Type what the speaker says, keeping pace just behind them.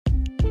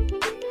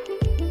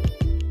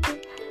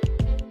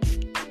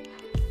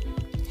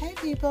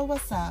people,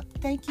 what's up?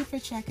 Thank you for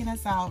checking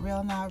us out,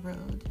 Real Not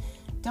Rude.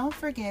 Don't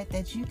forget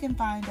that you can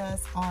find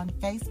us on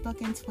Facebook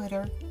and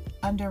Twitter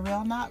under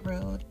Real Not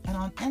Rude and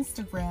on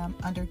Instagram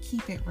under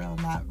Keep It Real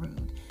Not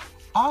Rude.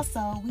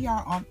 Also, we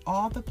are on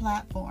all the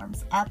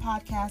platforms. Our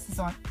podcast is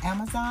on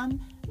Amazon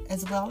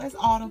as well as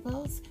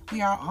Audibles.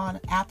 We are on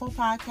Apple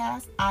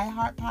Podcasts,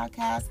 iHeart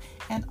Podcasts,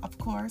 and of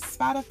course,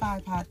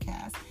 Spotify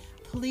Podcasts.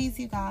 Please,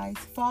 you guys,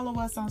 follow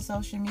us on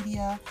social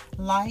media,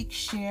 like,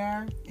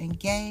 share,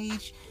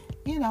 engage.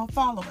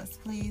 Follow us,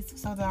 please,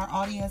 so that our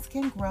audience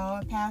can grow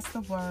and pass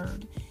the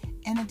word.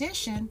 In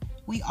addition,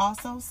 we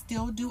also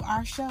still do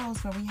our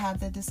shows where we have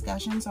the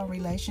discussions on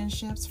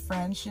relationships,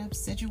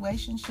 friendships,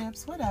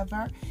 situationships,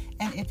 whatever.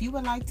 And if you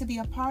would like to be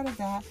a part of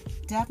that,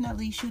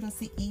 definitely shoot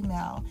us an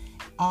email.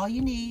 All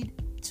you need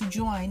to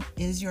join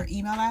is your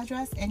email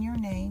address and your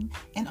name,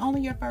 and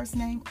only your first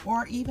name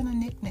or even a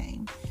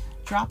nickname.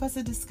 Drop us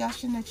a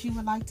discussion that you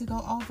would like to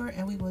go over,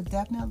 and we will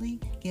definitely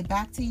get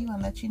back to you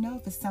and let you know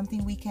if it's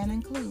something we can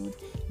include.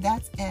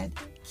 That's at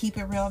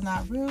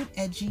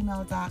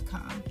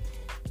keepitrealnotrude@gmail.com.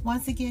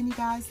 Once again, you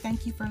guys,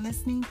 thank you for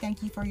listening.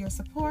 Thank you for your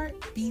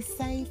support. Be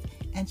safe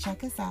and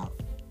check us out.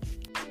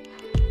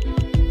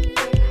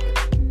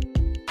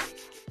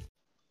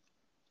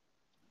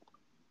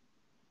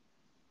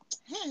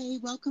 Hey,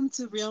 welcome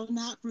to Real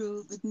Not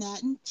Rude with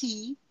Nat and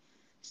T.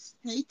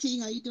 Hey T,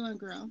 how you doing,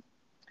 girl?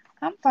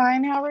 I'm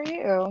fine. How are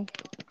you?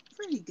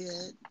 Pretty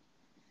good.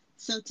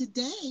 So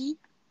today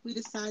we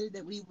decided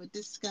that we would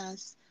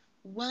discuss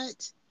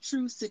what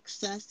true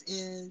success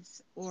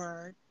is,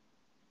 or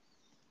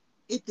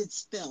if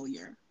it's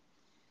failure.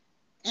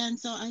 And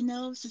so I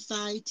know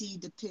society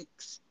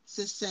depicts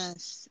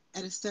success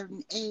at a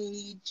certain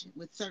age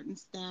with certain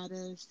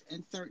status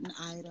and certain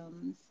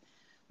items.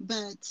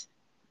 But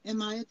in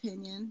my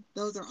opinion,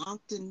 those are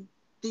often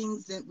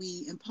things that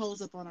we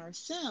impose upon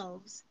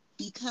ourselves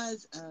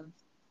because of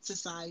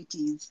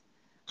society's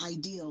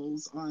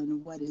ideals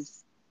on what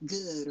is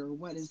good or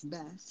what is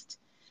best.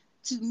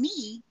 To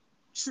me,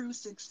 true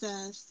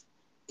success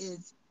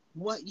is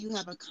what you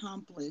have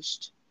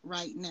accomplished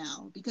right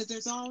now, because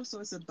there's all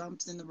sorts of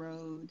bumps in the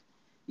road.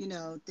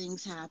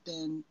 Things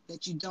happen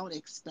that you don't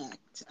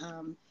expect.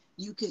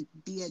 You could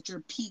be at your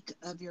peak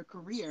of your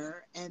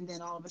career, and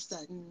then all of a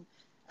sudden,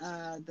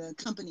 the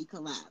company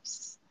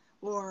collapse,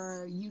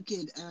 or you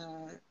could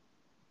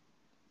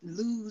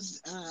lose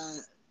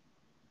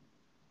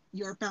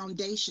your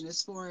foundation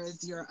as far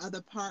as your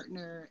other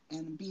partner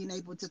and being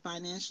able to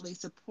financially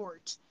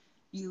support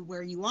you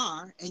where you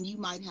are, and you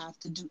might have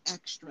to do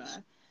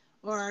extra,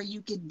 or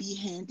you could be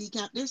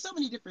handicapped. There's so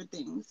many different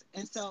things.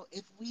 And so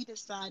if we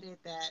decided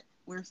that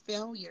we're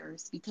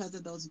failures because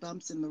of those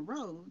bumps in the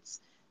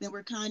roads, then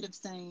we're kind of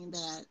saying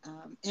that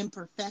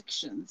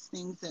imperfections,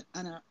 things that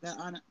are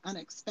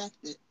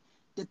unexpected,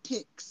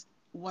 depicts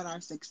what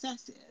our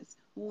success is,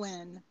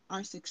 when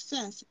our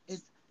success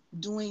is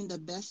doing the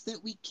best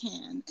that we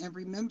can and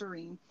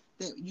remembering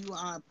that you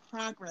are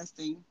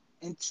progressing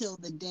until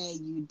the day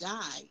you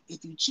die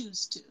if you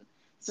choose to.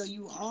 So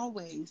you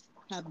always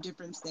have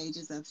different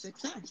stages of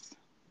success.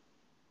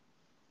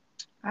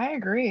 I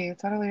agree.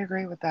 Totally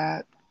agree with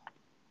that.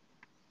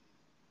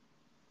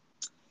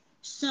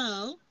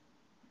 So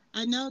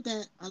I know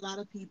that a lot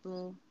of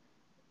people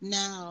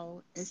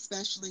now,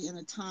 especially in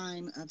a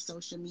time of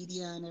social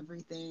media and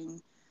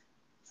everything,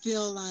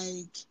 feel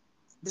like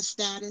the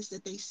status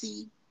that they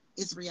see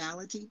is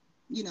reality.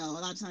 A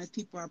lot of times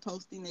people are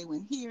posting they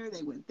went here,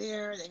 they went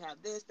there, they have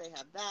this, they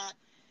have that.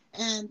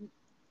 And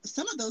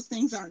some of those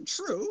things aren't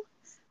true.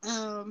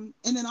 And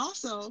then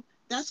also,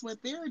 that's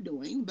what they're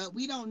doing, but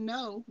we don't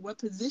know what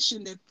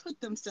position they've put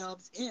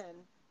themselves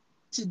in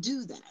to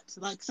do that.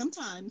 Like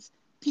sometimes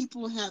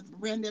people have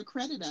ran their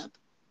credit up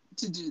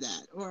to do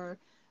that, or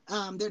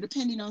they're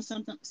depending on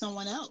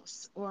someone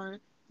else, or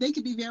they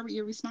could be very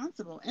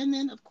irresponsible. And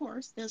then, of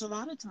course, there's a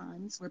lot of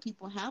times where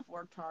people have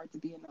worked hard to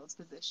be in those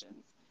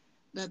positions.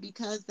 But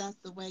because that's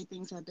the way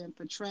things have been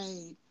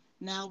portrayed,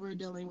 now we're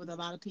dealing with a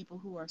lot of people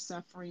who are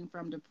suffering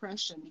from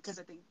depression because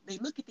they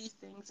look at these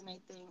things and they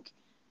think,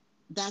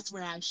 that's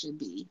where I should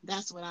be.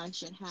 That's what I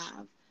should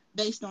have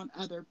based on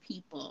other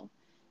people.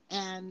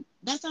 And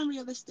that's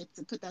unrealistic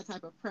to put that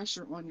type of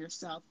pressure on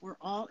yourself. We're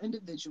all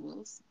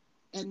individuals,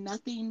 and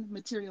nothing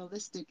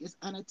materialistic is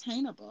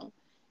unattainable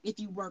if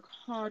you work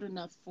hard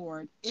enough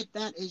for it, if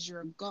that is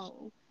your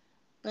goal.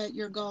 But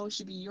your goal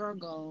should be your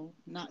goal,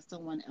 not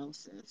someone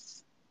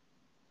else's.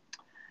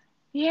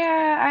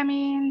 Yeah,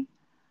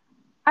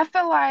 I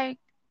feel like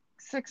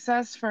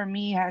success for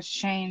me has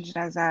changed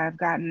as I've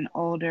gotten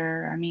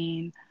older.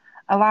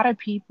 A lot of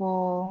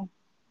people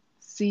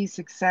see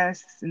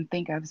success and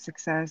think of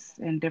success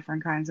in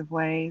different kinds of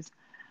ways.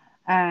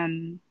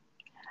 Um,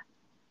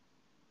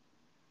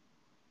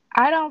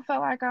 I don't feel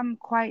like I'm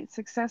quite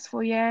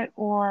successful yet,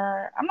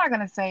 or I'm not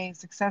going to say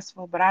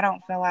successful, but I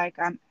don't feel like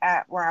I'm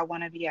at where I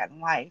want to be at in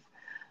life.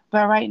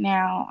 But right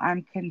now,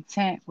 I'm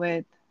content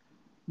with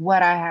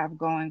what I have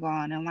going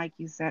on. And like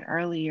you said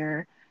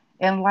earlier,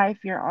 in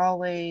life, you're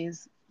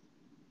always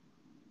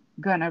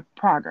going to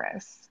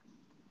progress.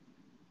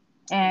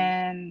 Right.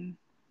 And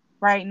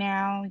right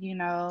now,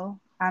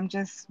 I'm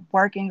just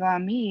working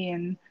on me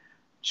and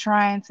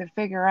trying to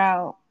figure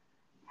out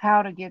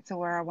how to get to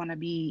where I want to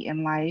be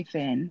in life.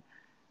 And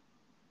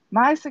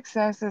my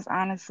success is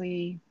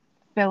honestly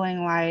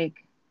feeling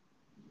like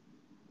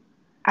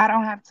I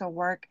don't have to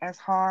work as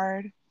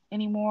hard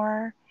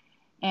anymore.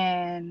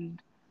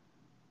 And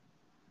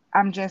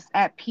I'm just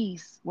at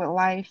peace with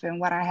life and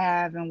what I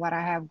have and what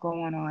I have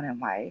going on in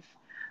life.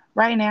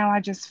 Right now, I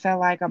just feel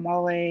like I'm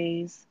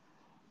always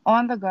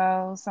on the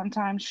go,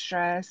 sometimes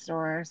stressed,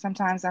 or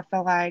sometimes I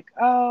feel like,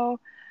 oh,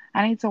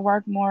 I need to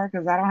work more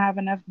because I don't have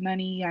enough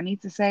money. I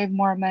need to save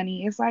more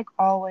money. It's like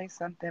always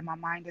something. My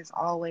mind is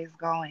always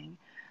going.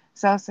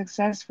 So,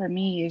 success for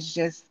me is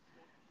just,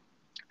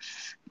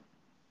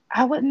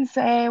 I wouldn't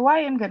say, well, I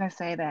am going to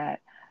say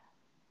that.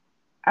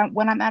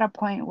 When I'm at a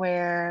point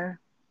where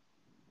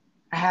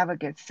I have a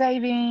good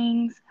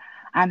savings.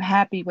 I'm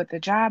happy with the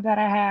job that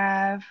I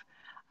have.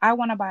 I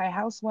want to buy a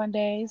house one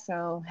day,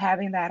 so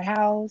having that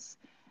house.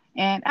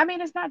 And I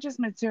mean, it's not just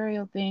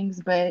material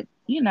things, but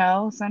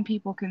some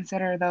people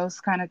consider those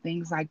kind of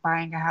things like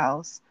buying a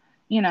house,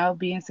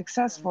 being Right.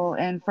 successful.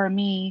 And for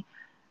me,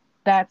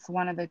 that's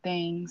one of the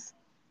things.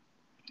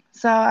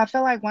 So I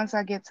feel like once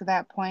I get to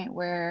that point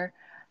where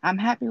I'm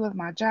happy with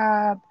my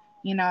job,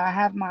 I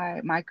have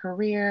my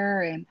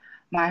career and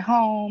my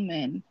home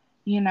and,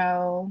 you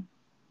know,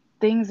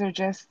 things are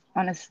just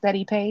on a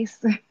steady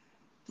pace,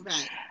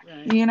 Right.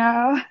 Right. you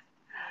know?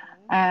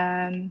 Yeah.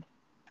 Um,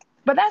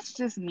 but that's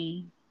just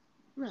me.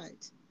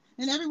 Right.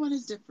 And everyone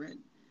is different.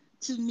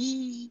 To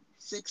me,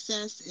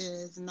 success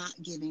is not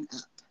giving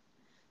up.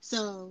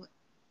 So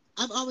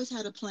I've always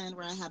had a plan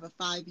where I have a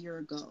 5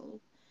 year goal.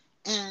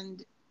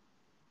 And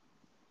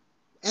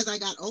as I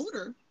got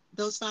older,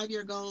 those 5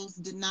 year goals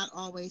did not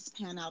always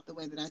pan out the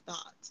way that I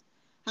thought.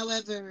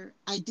 However,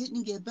 I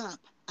didn't give up.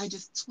 I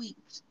just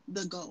tweaked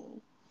the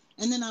goal.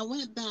 And then I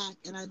went back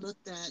and I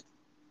looked at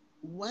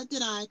what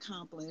did I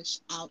accomplish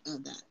out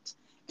of that?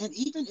 And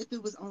even if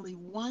it was only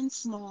one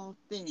small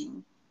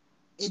thing,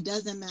 it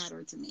doesn't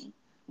matter to me.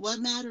 What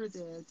matters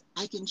is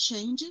I can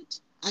change it,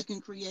 I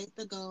can create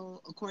the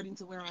goal according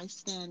to where I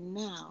stand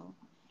now,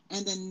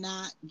 and then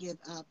not give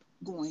up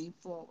going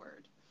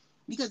forward.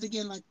 Because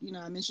again, like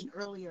I mentioned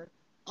earlier,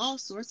 all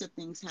sorts of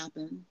things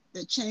happen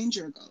that change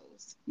your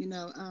goals.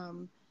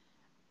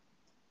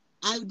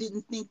 I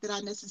didn't think that I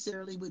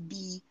necessarily would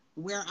be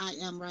where I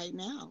am right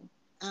now,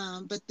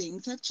 but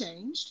things have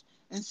changed,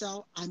 and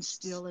so I'm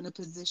still in a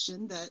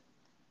position that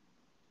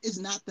is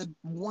not the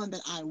one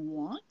that I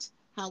want.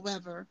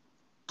 However,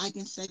 I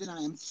can say that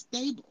I am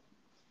stable.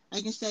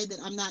 I can say that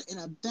I'm not in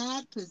a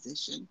bad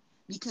position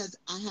because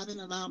I haven't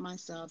allowed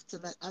myself to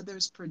let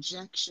others'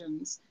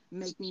 projections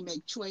make me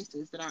make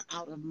choices that are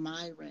out of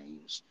my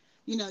range.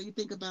 You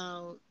think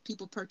about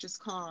people purchase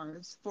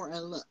cars for a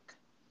look,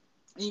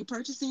 and you're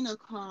purchasing a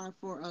car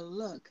for a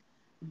look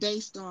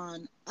based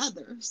on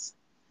others,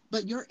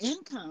 but your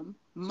income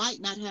might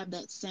not have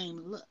that same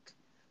look.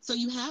 So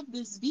you have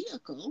this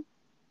vehicle,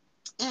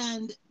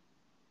 and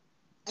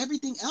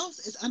everything else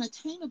is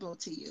unattainable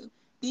to you.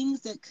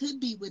 Things that could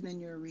be within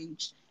your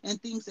reach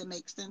and things that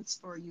make sense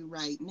for you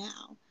right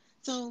now.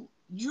 So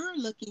you're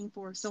looking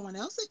for someone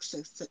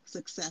else's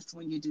success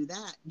when you do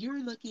that.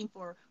 You're looking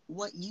for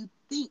what you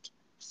think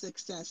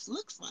success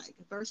looks like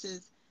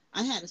versus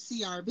I had a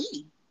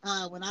CRV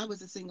when I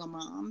was a single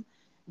mom.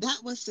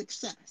 That was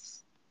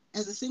success.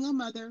 As a single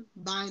mother,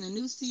 buying a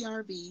new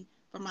CRV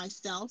for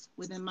myself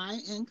within my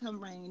income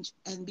range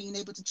and being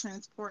able to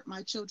transport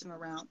my children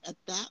around at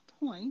that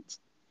point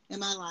in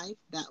my life,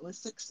 that was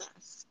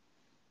success.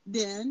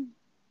 Then,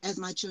 as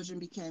my children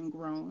became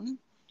grown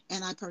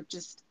and I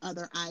purchased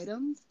other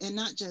items and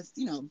not just,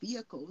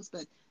 vehicles,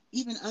 but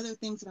even other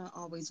things that I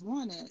always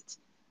wanted,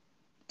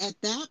 at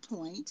that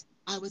point,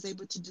 I was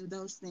able to do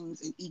those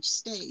things in each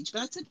stage.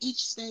 But I took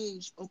each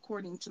stage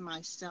according to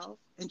myself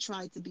and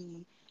tried to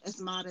be as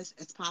modest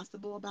as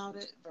possible about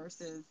it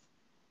versus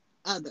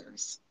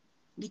others.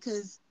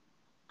 Because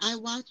I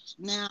watch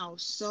now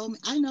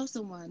I know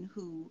someone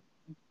who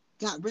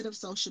got rid of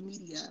social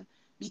media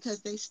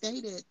because they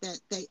stated that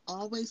they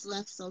always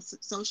left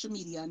social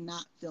media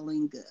not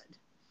feeling good.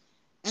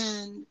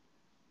 And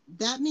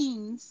that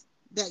means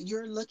that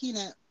you're looking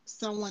at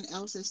someone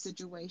else's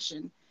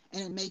situation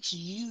and it makes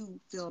you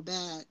feel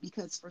bad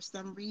because for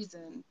some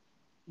reason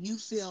you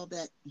feel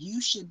that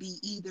you should be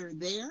either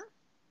there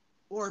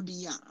or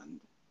beyond.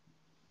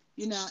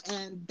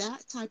 And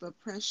that type of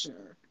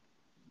pressure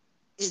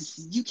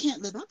is you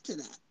can't live up to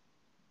that.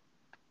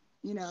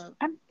 You know,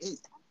 I, it,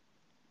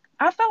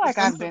 I feel it's like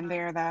I've been unsurmountable.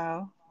 there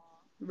though.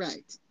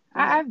 Right.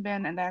 Go ahead. I've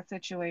been in that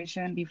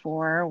situation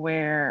before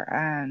where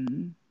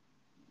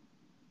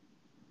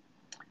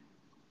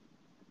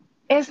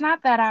it's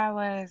not that I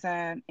was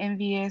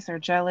envious or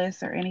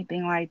jealous or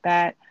anything like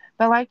that,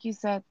 but like you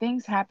said,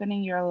 things happen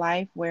in your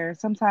life where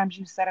sometimes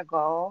you set a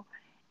goal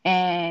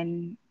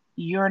and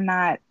you're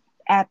not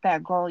at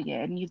that goal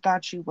yet and you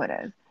thought you would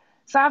have.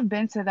 So I've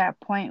been to that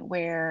point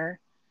where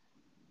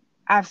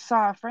I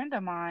saw a friend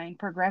of mine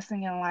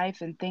progressing in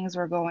life and things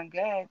were going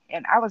good,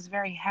 and I was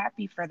very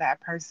happy for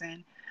that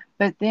person.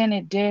 But then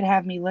it did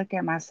have me look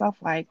at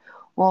myself like,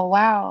 well,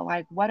 wow,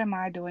 like what am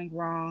I doing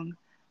wrong?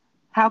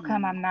 How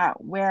come Hmm. I'm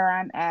not where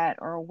I'm at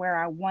or where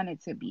I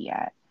wanted to be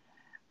at?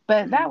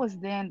 But that Hmm. was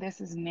then,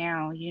 this is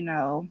now.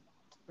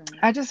 Right.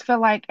 I just feel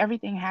like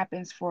everything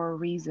happens for a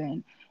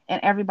reason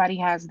and everybody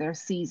has their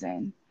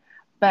season.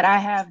 But I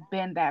Right. have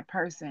been that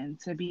person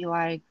to be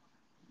like,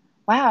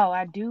 wow,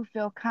 I do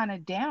feel kind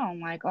of down.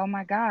 Like, oh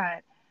my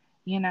God,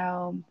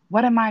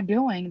 what am I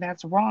doing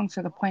that's wrong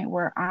to the point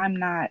where I'm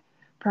not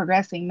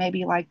progressing?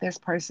 Maybe like this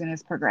person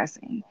is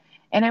progressing.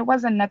 And it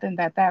wasn't nothing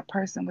that that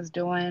person was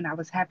doing. I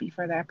was happy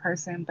for that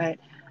person, but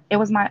it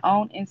was my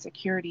own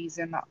insecurities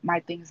and my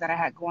things that I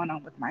had going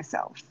on with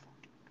myself.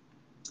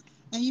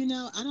 And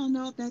I don't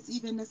know if that's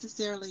even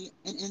necessarily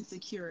an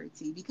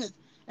insecurity because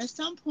at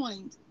some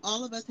point,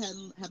 all of us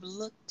have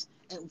looked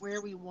at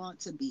where we want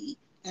to be,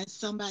 and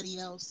somebody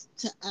else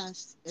to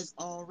us is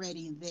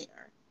already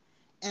there.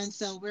 And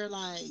so we're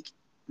like,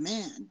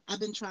 man, I've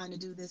been trying to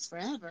do this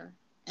forever,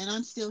 and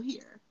I'm still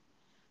here.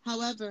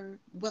 However,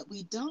 what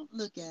we don't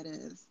look at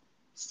is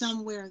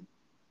somewhere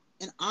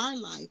in our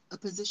life, a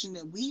position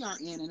that we are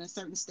in a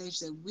certain stage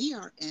that we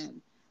are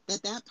in,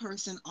 that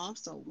person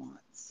also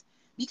wants.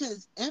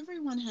 Because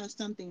everyone has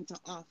something to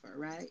offer,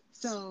 right?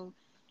 So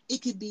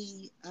it could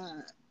be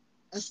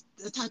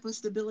a type of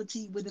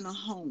stability within a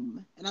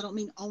home. And I don't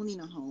mean owning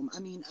a home, I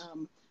mean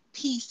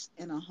peace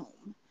in a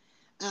home.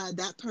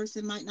 That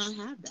person might not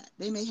have that.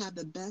 They may have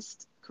the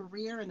best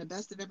career and the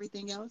best of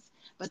everything else,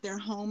 but their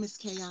home is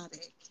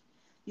chaotic.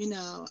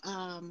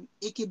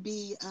 It could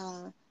be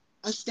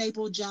a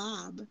stable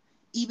job,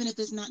 even if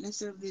it's not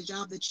necessarily the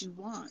job that you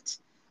want.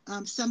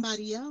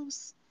 Somebody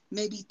else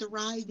may be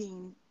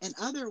thriving in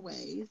other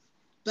ways,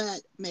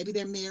 but maybe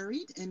they're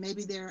married and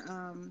maybe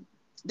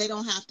they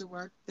don't have to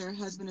work. Their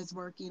husband is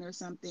working or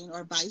something,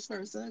 or vice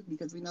versa,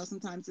 because we know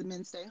sometimes the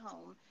men stay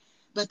home.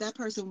 But that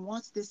person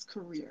wants this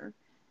career,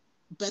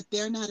 but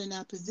they're not in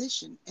that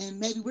position. And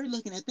maybe we're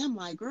looking at them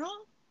like,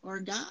 girl or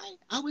guy,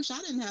 I wish I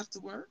didn't have to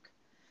work.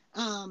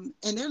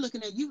 And they're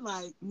looking at you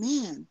like,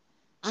 man,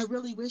 I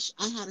really wish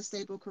I had a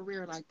stable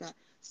career like that.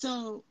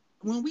 So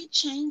when we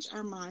change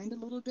our mind a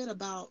little bit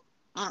about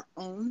our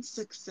own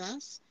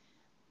success,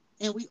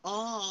 and we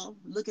all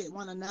look at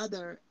one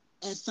another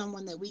as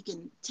someone that we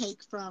can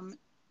take from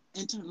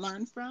and to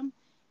learn from,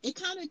 it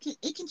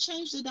can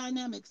change the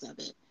dynamics of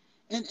it.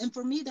 And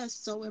for me, that's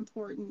so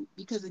important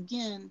because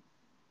again,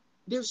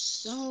 there's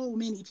so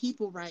many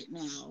people right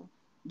now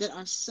that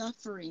are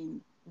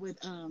suffering with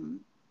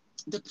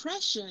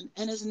depression,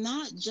 and it's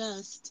not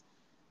just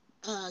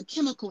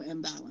chemical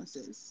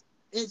imbalances.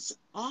 It's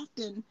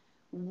often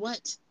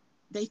what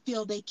they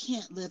feel they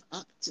can't live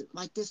up to,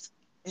 like this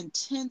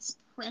intense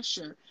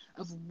pressure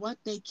of what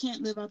they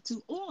can't live up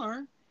to,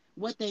 or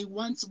what they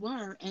once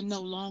were and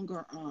no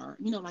longer are.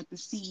 Like the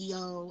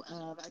CEO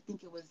of, I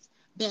think it was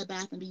Bed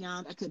Bath and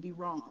Beyond. I could be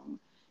wrong.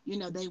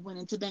 They went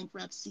into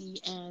bankruptcy,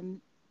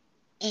 and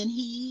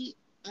he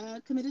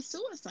committed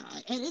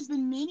suicide. And it's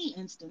been many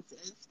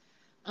instances.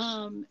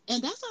 And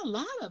that's a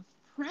lot of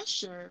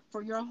pressure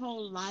for your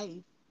whole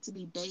life to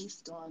be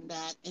based on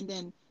that, and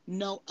then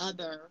no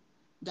other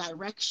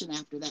direction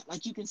after that.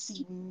 Like you can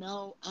see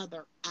no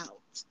other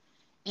out.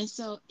 And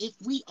so if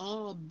we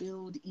all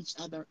build each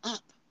other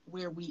up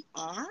where we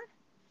are,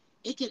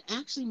 it could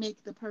actually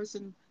make the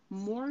person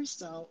more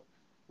so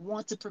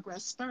want to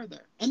progress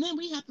further. And then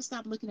we have to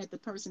stop looking at the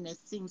person that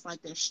seems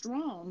like they're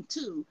strong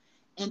too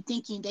and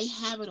thinking they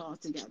have it all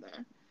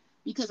together.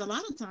 Because a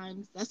lot of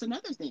times that's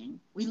another thing.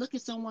 We look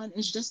at someone and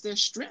it's just their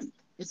strength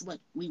is what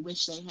we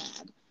wish they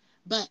had.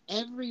 But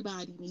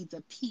everybody needs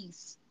a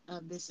piece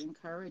of this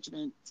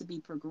encouragement to be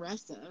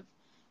progressive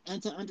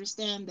and to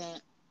understand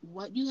that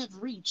what you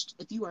have reached,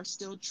 if you are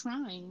still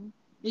trying,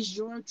 is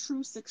your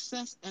true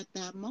success at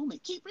that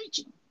moment. Keep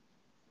reaching.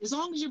 As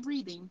long as you're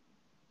breathing,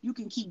 you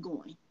can keep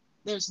going.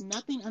 There's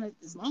nothing on it.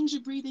 As long as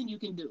you're breathing, you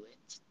can do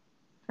it.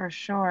 For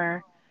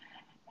sure.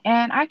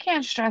 And I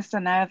can't stress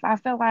enough. I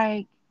feel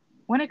like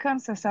when it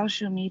comes to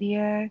social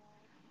media,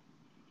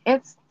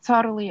 it's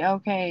totally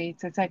okay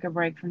to take a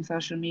break from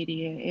social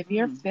media. If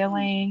you're Mm.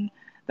 feeling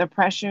the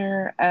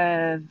pressure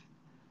of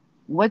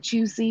what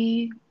you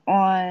see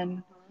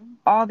on Mm-hmm.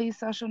 all these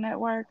social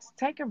networks,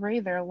 take a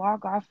breather,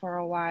 log off for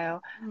a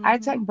while. I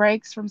Mm-hmm. take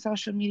breaks from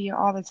social media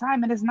all the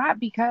time, and it's not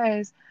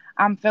because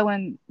I'm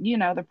feeling,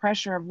 the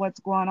pressure of what's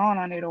going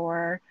on it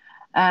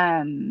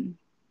um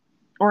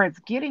or it's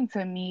getting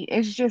to me.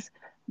 It's just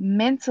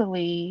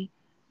mentally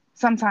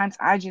sometimes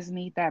I just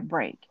need that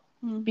break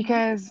Mm-hmm.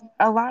 because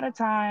a lot of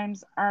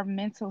times our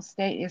mental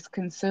state is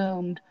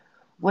consumed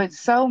with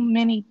so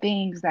many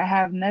things that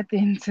have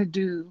nothing to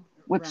do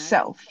with Right.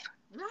 self.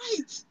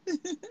 Right.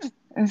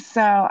 And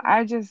so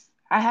I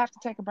have to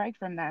take a break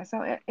from that.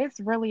 So it's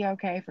really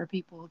okay for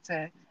people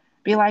to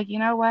be like, you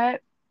know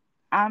what?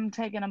 I'm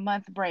taking a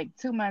month break,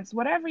 2 months,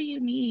 whatever you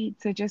need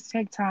to just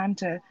take time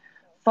to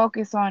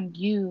focus on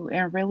you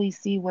and really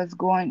see what's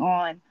going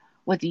on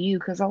with you,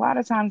 because a lot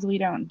of times we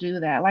don't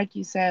do that. Like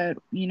you said,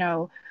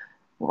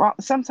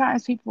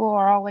 sometimes people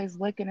are always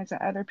looking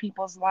into other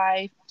people's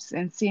lives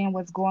and seeing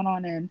what's going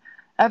on in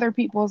other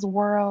people's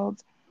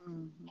worlds.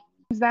 Mm-hmm.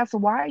 That's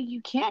why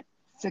you can't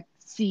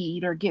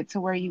succeed or get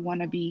to where you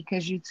want to Mm-hmm. be,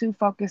 because you're too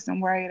focused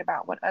and worried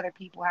about what other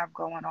people have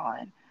going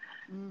on.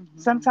 Mm-hmm.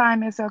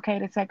 Sometimes it's okay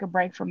to take a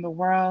break from the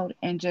world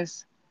and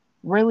just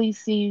really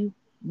see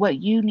what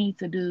you need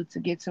to do to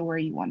get to where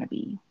you want to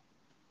be.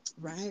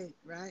 Right,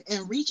 right.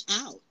 And reach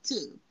out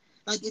too.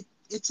 Like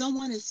if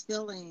someone is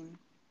feeling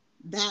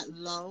that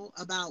low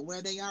about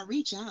where they are,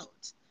 reach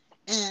out.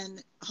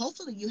 And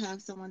hopefully you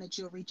have someone that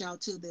you'll reach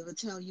out to that will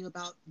tell you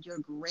about your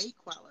great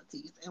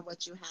qualities and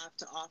what you have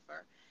to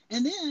offer.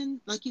 And then,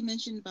 like you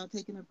mentioned about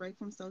taking a break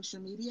from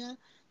social media,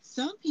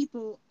 some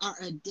people are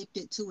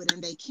addicted to it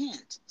and they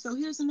can't. So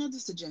here's another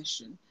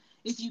suggestion.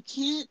 If you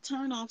can't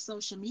turn off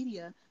social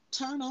media,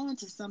 turn on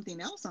to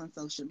something else on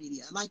social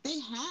media. Like they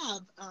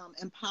have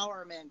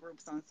empowerment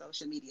groups on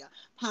social media,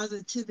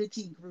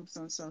 positivity groups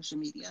on social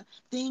media,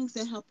 things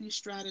that help you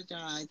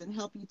strategize and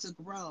help you to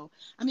grow.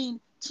 I mean,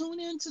 tune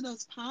into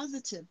those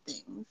positive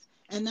things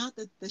and not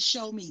the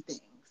show me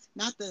things,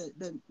 not the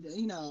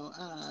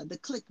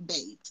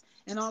clickbait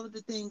and all of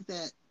the things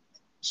that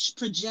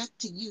project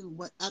to you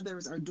what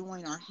others are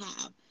doing or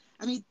have.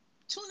 I mean,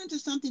 tune into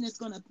something that's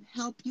going to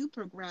help you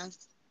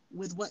progress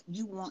with what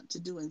you want to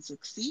do and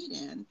succeed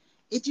in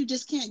if you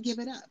just can't give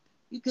it up.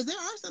 Because there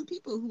are some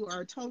people who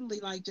are totally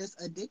like just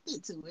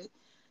addicted to it.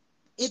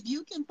 If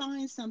you can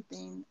find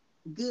something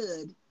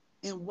good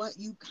in what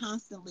you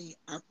constantly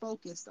are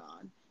focused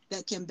on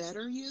that can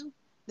better you,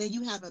 then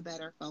you have a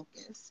better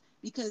focus.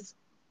 Because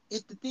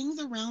if the things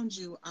around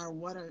you are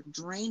what are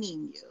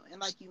draining you,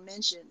 and like you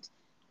mentioned,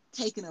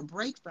 taking a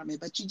break from it,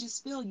 but you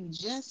just feel you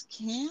just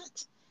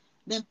can't,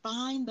 then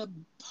find the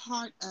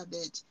part of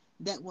it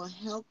that will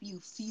help you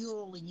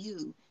fuel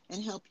you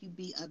and help you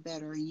be a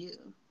better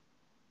you.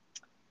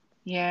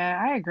 Yeah,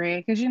 I agree.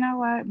 Because you know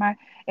what?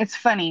 It's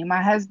funny.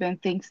 My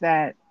husband thinks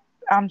that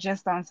I'm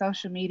just on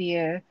social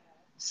media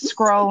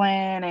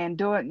scrolling and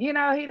doing, he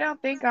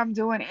don't think I'm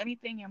doing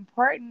anything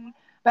important.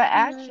 But Right.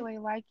 actually,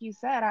 like you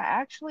said, I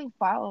actually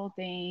follow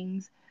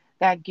things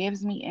that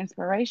gives me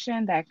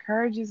inspiration, that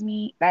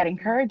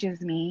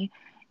encourages me,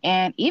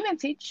 and even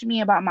teach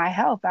me about my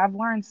health. Mhm. I've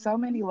learned so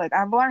many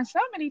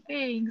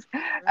things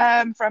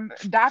Right. from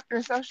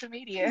Dr. Social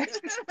Media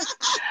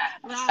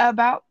Right.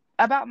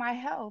 about my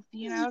health.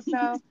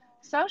 So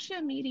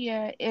social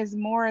media is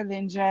more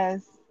than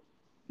just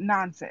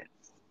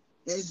nonsense,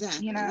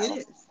 you Exactly. It know.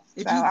 is.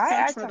 So If you I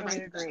search for the totally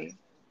right stuff. agree.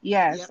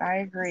 Yes, Yep. I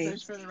agree.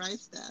 Search for the right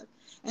stuff.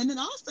 And then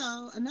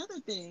also another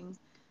thing,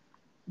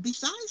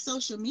 besides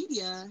social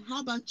media, how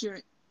about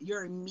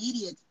your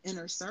immediate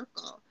inner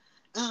circle?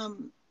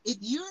 If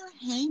you're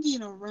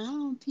hanging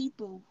around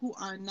people who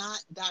are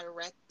not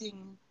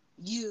directing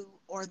you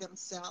or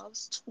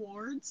themselves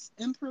towards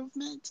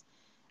improvement,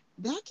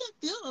 that can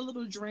feel a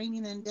little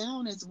draining and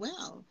down as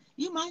well.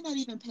 You might not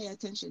even pay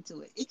attention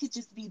to it. It could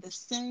just be the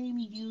same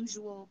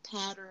usual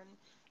pattern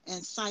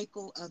and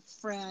cycle of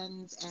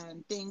friends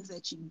and things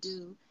that you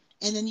do.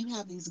 And then you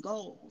have these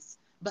goals.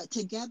 But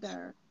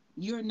together,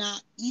 you're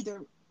not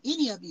either,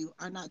 any of you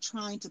are not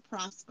trying to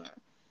prosper.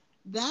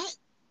 That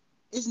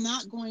is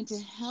not going to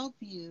help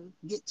you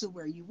get to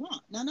where you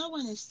want. Now, no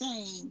one is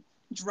saying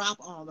drop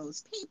all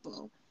those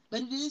people,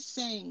 but it is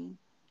saying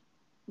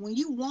when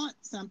you want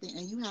something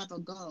and you have a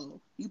goal,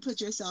 you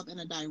put yourself in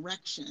a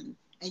direction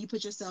and you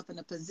put yourself in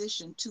a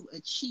position to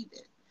achieve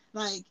it.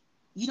 Like,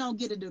 you don't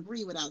get a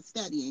degree without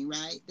studying,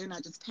 right? They're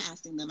not just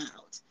passing them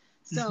out.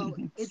 So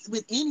it's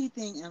with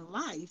anything in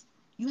life,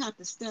 you have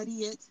to study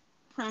it,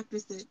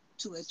 practice it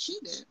to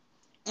achieve it.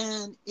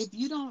 And if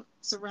you don't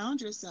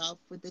surround yourself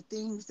with the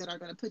things that are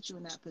going to put you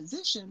in that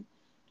position,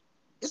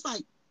 it's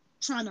like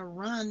trying to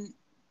run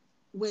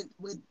with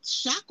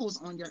shackles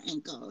on your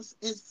ankles.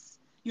 It's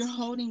you're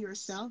holding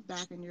yourself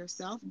back and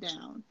yourself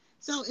down.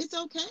 So it's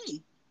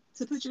okay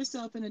to put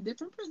yourself in a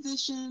different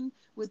position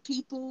with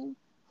people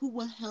who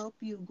will help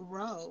you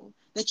grow,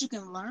 that you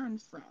can learn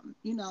from.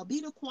 Be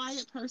the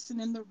quiet person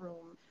in the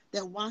room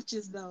that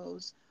watches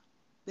those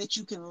that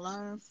you can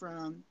learn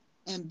from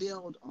and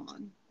build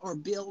on or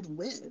build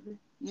with.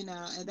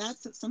 And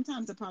that's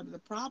sometimes a part of the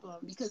problem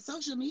because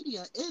social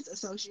media is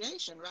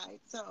association, right?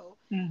 So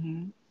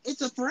Hmm.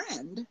 it's a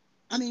friend.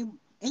 I mean,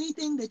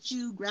 anything that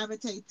you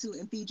gravitate to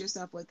and feed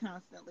yourself with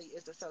constantly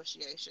is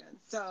association.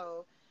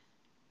 So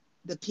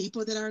the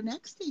people that are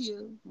next to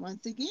you,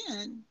 once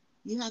again,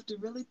 you have to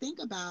really think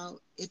about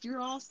if you're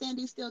all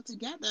standing still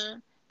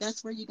together,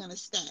 that's where you're going to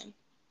stay.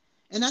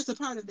 And that's a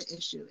part of the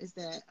issue is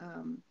that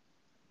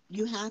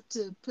you have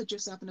to put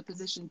yourself in a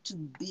position to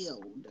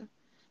build.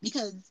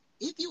 Because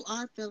if you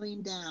are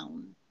feeling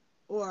down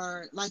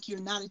or like you're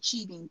not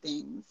achieving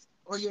things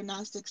or you're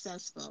not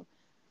successful,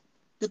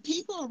 the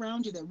people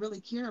around you that really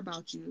care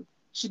about you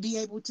should be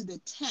able to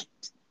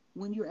detect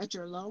when you're at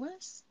your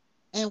lowest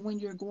and when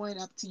you're going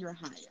up to your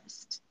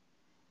highest.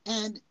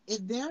 And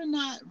if they're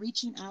not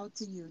reaching out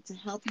to you to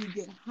help you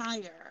get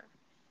higher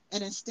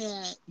and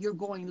instead you're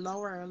going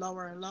lower and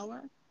lower and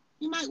lower,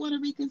 you might want to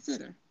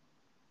reconsider.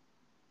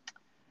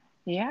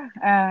 Yeah.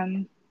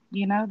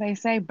 They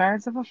say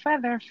birds of a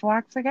feather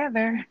flock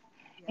together.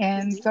 Yes,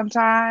 And indeed.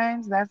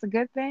 sometimes that's a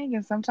good thing,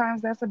 and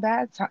sometimes that's a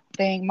bad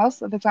thing.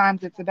 Most of the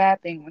times, it's a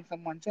bad thing when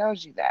someone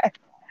tells you that.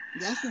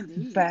 Yes,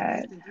 indeed.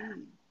 Yes, But,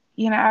 indeed.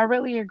 I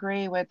really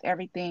agree with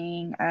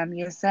everything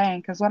you're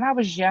saying. Because when I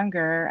was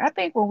younger, I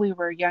think when we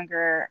were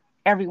younger,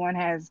 everyone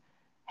has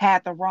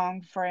had the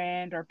wrong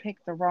friend or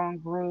picked the wrong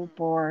group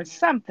or Mhm.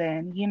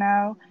 something.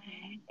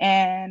 Mhm.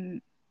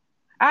 And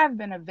I've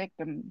been a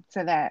victim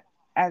to that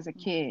as a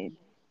kid.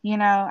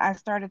 I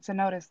started to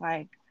notice,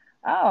 like,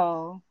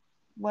 oh,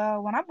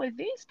 well, when I'm with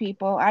these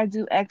people, I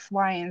do X,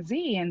 Y, and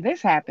Z, and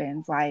this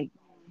happens. Like,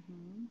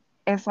 Mhm.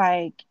 it's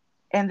like,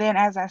 and then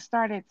as I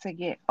started to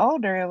get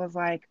older, it was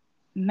like,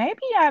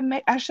 maybe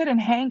I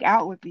shouldn't hang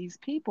out with these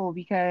people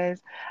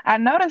because I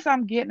notice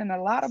I'm getting in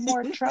a lot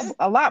more Yeah.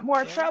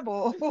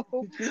 trouble,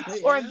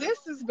 or Yeah.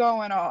 this is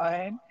going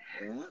on.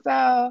 Yeah.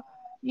 So,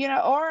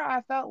 or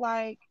I felt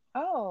like,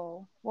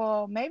 oh,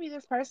 well, maybe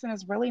this person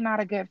is really not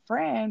a good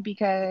friend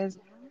because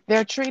Mhm.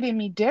 they're treating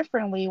me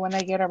differently when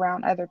they get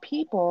around other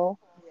people.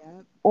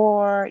 Yep.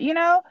 Or,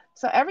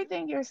 so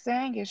everything you're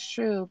saying is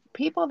true.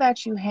 People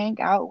that you hang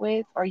out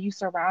with or you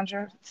surround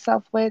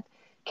yourself with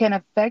can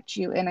affect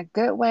you in a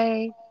good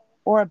way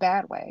or a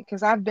bad way.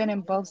 Because I've been Oh,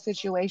 in both yes.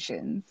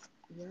 situations,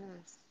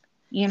 Yes.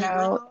 you And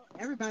know.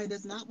 everybody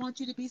does not want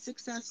you to be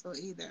successful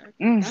either.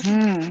 That's Hmm.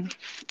 another thing.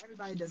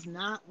 Everybody does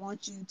not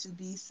want you to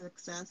be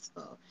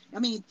successful. I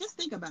mean, just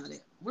think about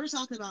it. We're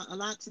talking about a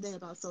lot today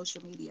about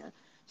social media.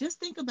 Just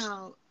think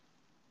about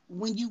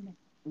when you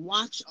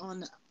watch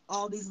on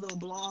all these little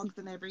blogs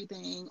and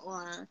everything,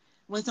 or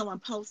when someone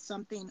posts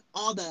something,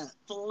 all the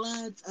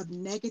floods of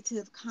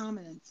negative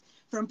comments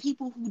from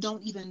people who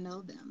don't even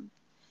know them,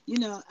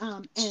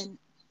 and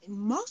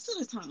most of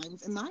the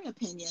times, in my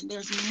opinion,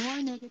 there's more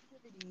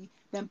negativity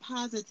than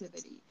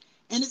positivity.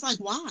 And it's like,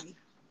 why?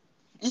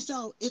 And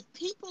so, if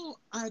people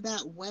are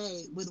that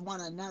way with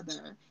one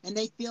another, and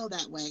they feel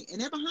that way, and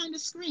they're behind the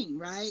screen,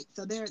 right?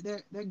 So they're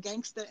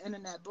gangster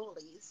internet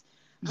bullies.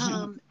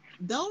 Um,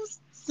 those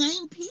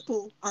same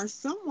people are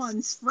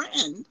someone's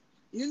friend,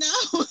 you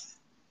know.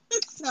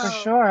 For So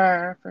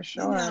sure, for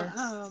you know, sure.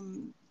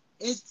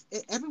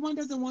 everyone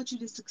doesn't want you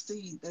to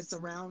succeed. That's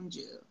around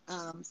you.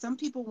 Some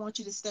people want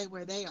you to stay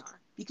where they are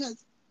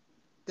because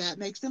that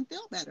makes them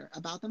feel better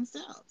about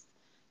themselves.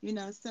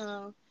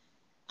 So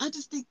I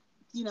just think,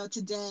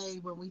 today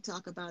when we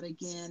talk about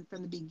again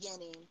from the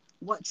beginning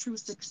what true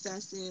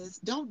success is,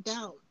 don't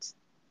doubt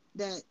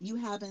that you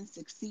haven't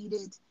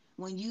succeeded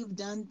when you've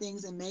done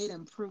things and made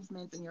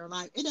improvements in your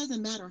life. It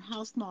doesn't matter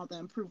how small the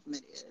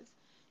improvement is.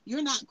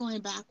 You're not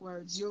going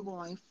backwards, you're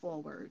going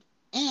forward.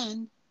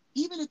 And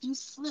even if you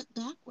slip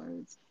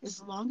backwards,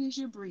 as long as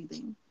you're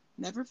breathing,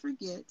 never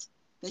forget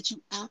that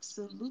you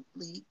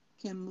absolutely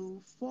can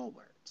move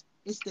forward.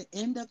 It's the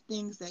end of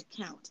things that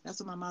count. That's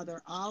what my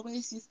mother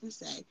always used to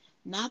say.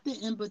 Not the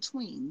in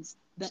betweens,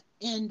 the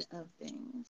end of things.